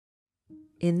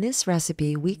In this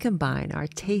recipe, we combine our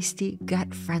tasty,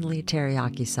 gut-friendly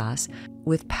teriyaki sauce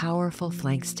with powerful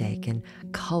flank steak and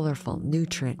colorful,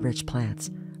 nutrient-rich plants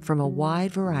from a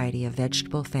wide variety of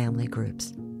vegetable family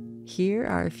groups. Here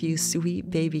are a few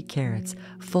sweet baby carrots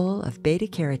full of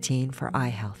beta-carotene for eye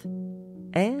health.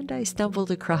 And I stumbled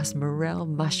across morel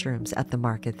mushrooms at the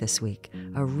market this week,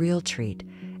 a real treat,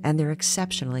 and they're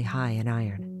exceptionally high in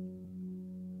iron.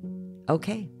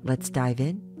 Okay, let's dive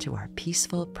into our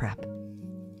peaceful prep.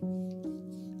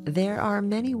 There are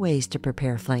many ways to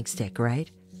prepare flank steak,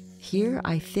 right? Here,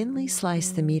 I thinly slice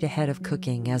the meat ahead of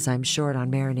cooking as I'm short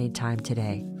on marinade time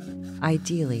today,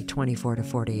 ideally 24 to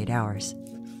 48 hours.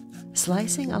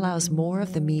 Slicing allows more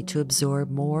of the meat to absorb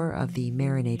more of the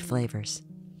marinade flavors.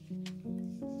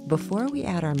 Before we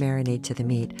add our marinade to the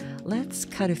meat, let's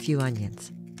cut a few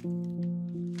onions.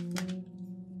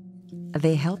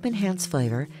 They help enhance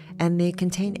flavor, and they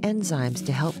contain enzymes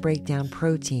to help break down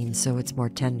protein so it's more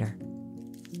tender.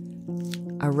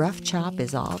 A rough chop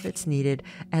is all that's needed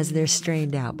as they're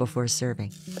strained out before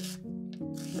serving.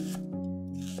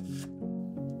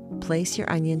 Place your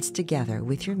onions together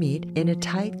with your meat in a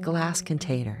tight glass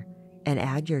container and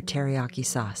add your teriyaki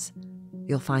sauce.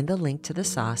 You'll find the link to the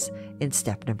sauce in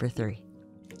step number 3.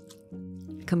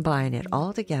 Combine it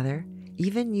all together.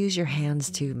 Even use your hands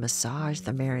to massage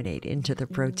the marinade into the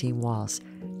protein walls.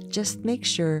 Just make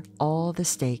sure all the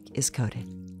steak is coated.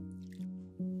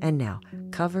 And now,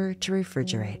 cover to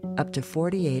refrigerate up to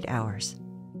 48 hours.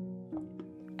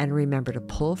 And remember to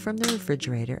pull from the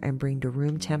refrigerator and bring to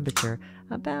room temperature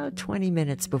about 20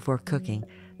 minutes before cooking.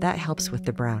 That helps with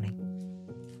the browning.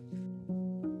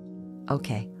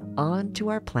 Okay, on to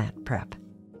our plant prep.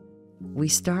 We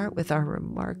start with our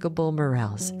remarkable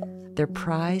morels. They're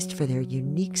prized for their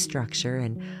unique structure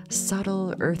and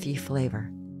subtle, earthy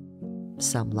flavor.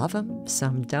 Some love them,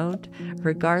 some don't.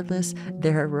 Regardless,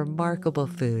 they're a remarkable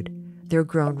food. They're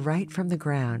grown right from the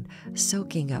ground,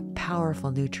 soaking up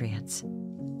powerful nutrients.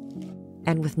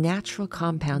 And with natural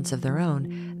compounds of their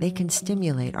own, they can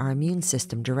stimulate our immune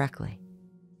system directly.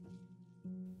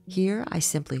 Here, I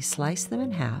simply slice them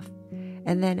in half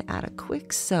and then add a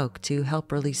quick soak to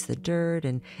help release the dirt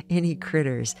and any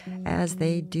critters, as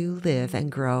they do live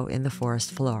and grow in the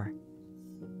forest floor,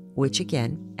 which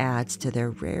again adds to their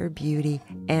rare beauty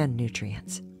and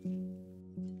nutrients.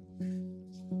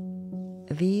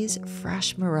 These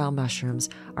fresh morel mushrooms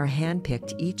are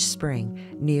handpicked each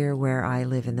spring near where I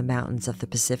live in the mountains of the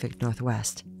Pacific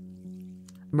Northwest.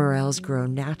 Morels grow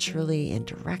naturally in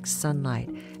direct sunlight,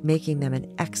 making them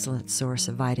an excellent source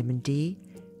of vitamin D,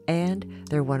 and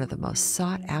they're one of the most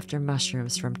sought-after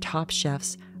mushrooms from top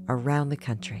chefs around the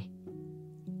country.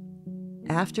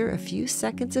 After a few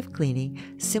seconds of cleaning,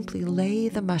 simply lay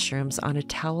the mushrooms on a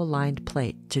towel-lined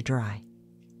plate to dry.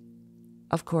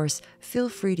 Of course, feel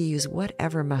free to use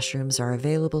whatever mushrooms are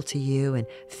available to you and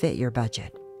fit your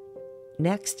budget.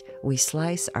 Next, we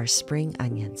slice our spring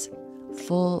onions,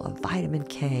 full of vitamin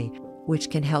K,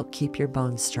 which can help keep your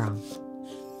bones strong.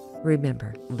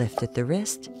 Remember, lift at the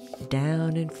wrist,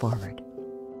 down and forward.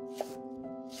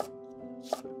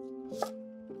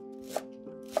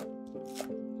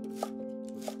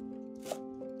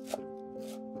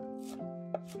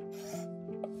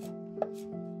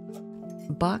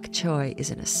 Bok choy is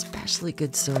an especially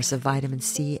good source of vitamin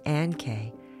C and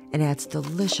K and adds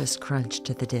delicious crunch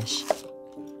to the dish.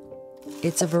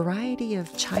 It's a variety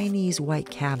of Chinese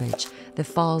white cabbage that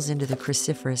falls into the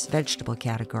cruciferous vegetable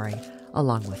category,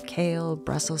 along with kale,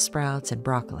 Brussels sprouts, and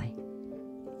broccoli.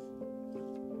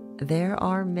 There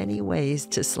are many ways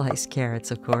to slice carrots,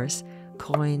 of course: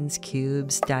 coins,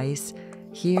 cubes, dice.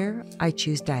 Here, I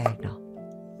choose diagonal.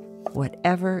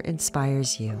 Whatever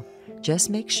inspires you.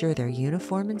 Just make sure they're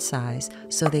uniform in size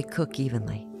so they cook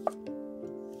evenly.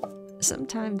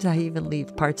 Sometimes I even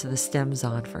leave parts of the stems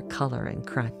on for color and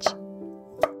crunch.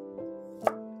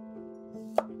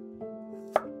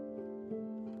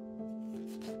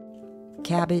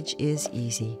 Cabbage is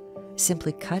easy.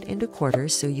 Simply cut into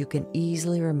quarters so you can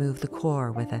easily remove the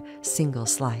core with a single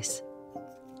slice.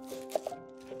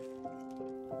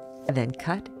 Then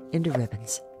cut into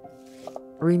ribbons.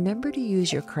 Remember to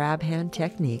use your crab hand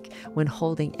technique when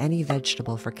holding any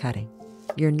vegetable for cutting.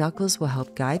 Your knuckles will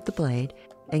help guide the blade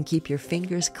and keep your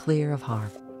fingers clear of harm.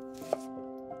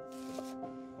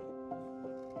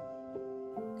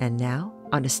 And now,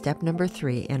 on to step number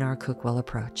 3 in our cook well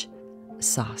approach: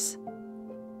 sauce.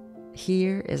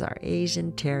 Here is our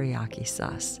Asian teriyaki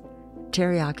sauce.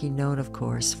 Teriyaki known, of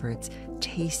course, for its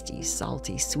tasty,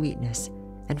 salty sweetness.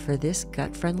 And for this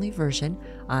gut-friendly version,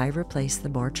 I replaced the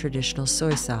more traditional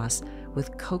soy sauce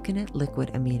with coconut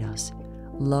liquid aminos,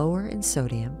 lower in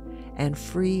sodium and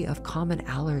free of common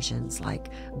allergens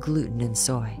like gluten and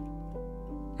soy.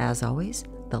 As always,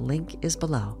 the link is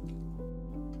below.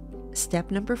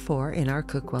 Step number 4 in our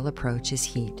Cook Well approach is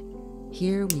heat.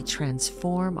 Here we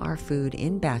transform our food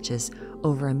in batches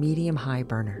over a medium-high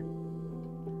burner.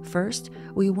 First,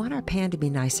 we want our pan to be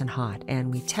nice and hot,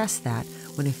 and we test that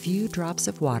when a few drops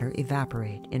of water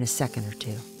evaporate in a second or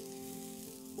two.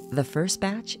 The first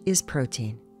batch is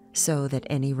protein, so that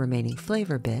any remaining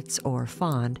flavor bits or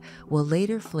fond will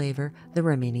later flavor the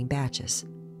remaining batches.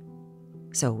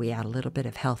 So we add a little bit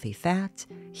of healthy fat.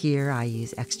 Here I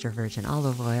use extra virgin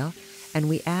olive oil, and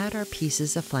we add our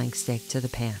pieces of flank steak to the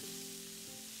pan.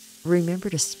 Remember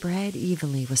to spread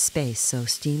evenly with space so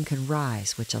steam can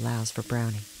rise, which allows for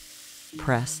browning.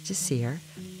 Press to sear.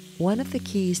 One of the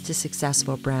keys to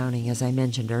successful browning, as I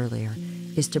mentioned earlier,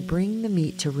 is to bring the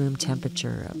meat to room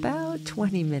temperature about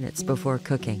 20 minutes before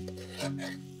cooking.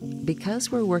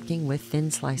 Because we're working with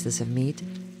thin slices of meat,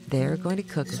 they're going to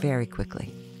cook very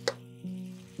quickly.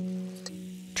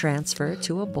 Transfer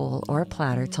to a bowl or a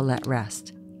platter to let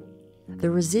rest. The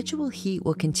residual heat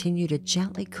will continue to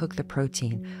gently cook the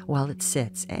protein while it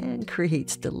sits and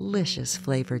creates delicious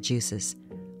flavor juices,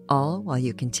 all while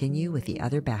you continue with the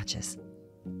other batches.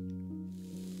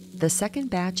 The second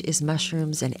batch is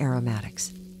mushrooms and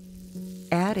aromatics.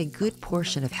 Add a good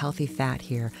portion of healthy fat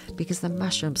here because the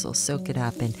mushrooms will soak it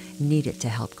up and need it to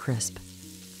help crisp.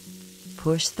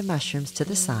 Push the mushrooms to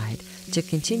the side to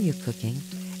continue cooking,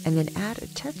 and then add a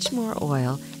touch more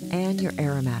oil and your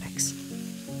aromatics,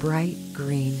 bright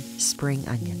green spring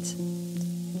onions.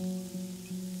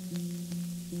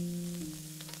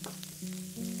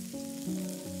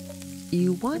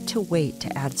 You want to wait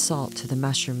to add salt to the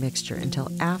mushroom mixture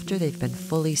until after they've been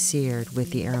fully seared with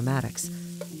the aromatics.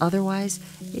 Otherwise,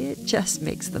 it just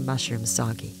makes the mushrooms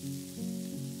soggy.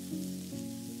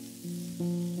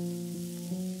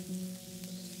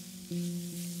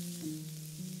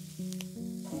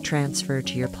 Transfer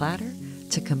to your platter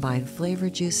to combine flavor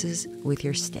juices with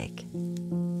your steak.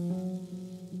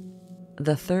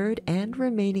 The third and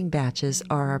remaining batches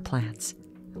are our plants.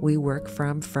 We work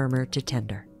from firmer to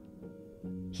tender.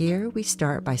 Here we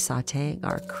start by sautéing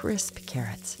our crisp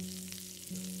carrots.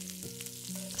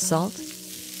 Salt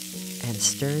and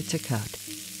stir to coat.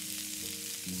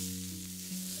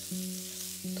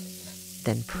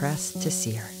 Then press to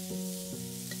sear.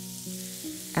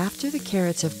 After the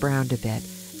carrots have browned a bit,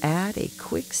 add a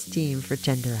quick steam for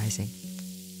tenderizing.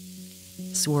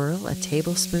 Swirl a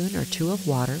tablespoon or 2 of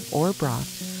water or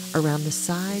broth around the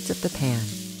sides of the pan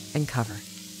and cover.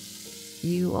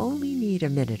 You only need a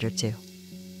minute or 2.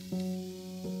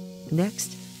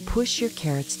 Next, push your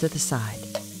carrots to the side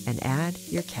and add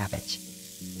your cabbage,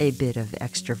 a bit of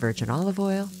extra virgin olive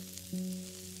oil,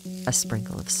 a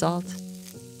sprinkle of salt,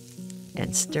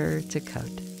 and stir to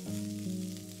coat.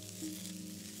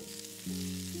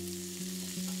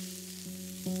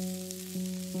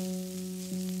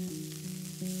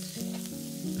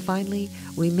 Finally,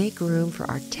 we make room for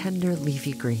our tender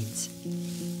leafy greens.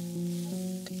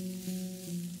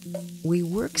 We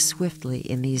work swiftly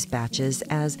in these batches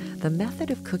as the method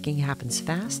of cooking happens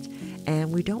fast,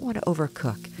 and we don't want to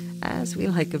overcook, as we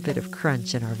like a bit of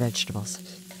crunch in our vegetables.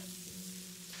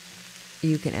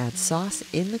 You can add sauce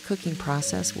in the cooking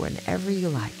process whenever you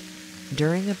like,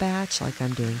 during a batch like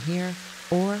I'm doing here,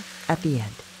 or at the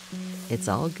end. It's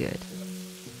all good.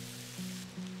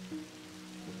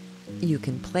 You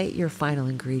can plate your final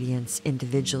ingredients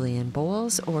individually in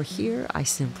bowls, or here I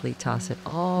simply toss it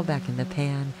all back in the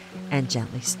pan and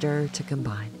gently stir to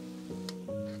combine.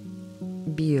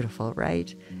 Beautiful,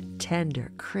 right?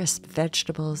 Tender, crisp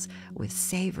vegetables with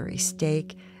savory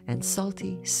steak and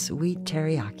salty, sweet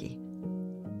teriyaki.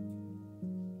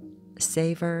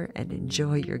 Savor and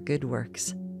enjoy your good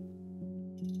works.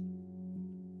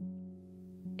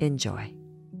 Enjoy.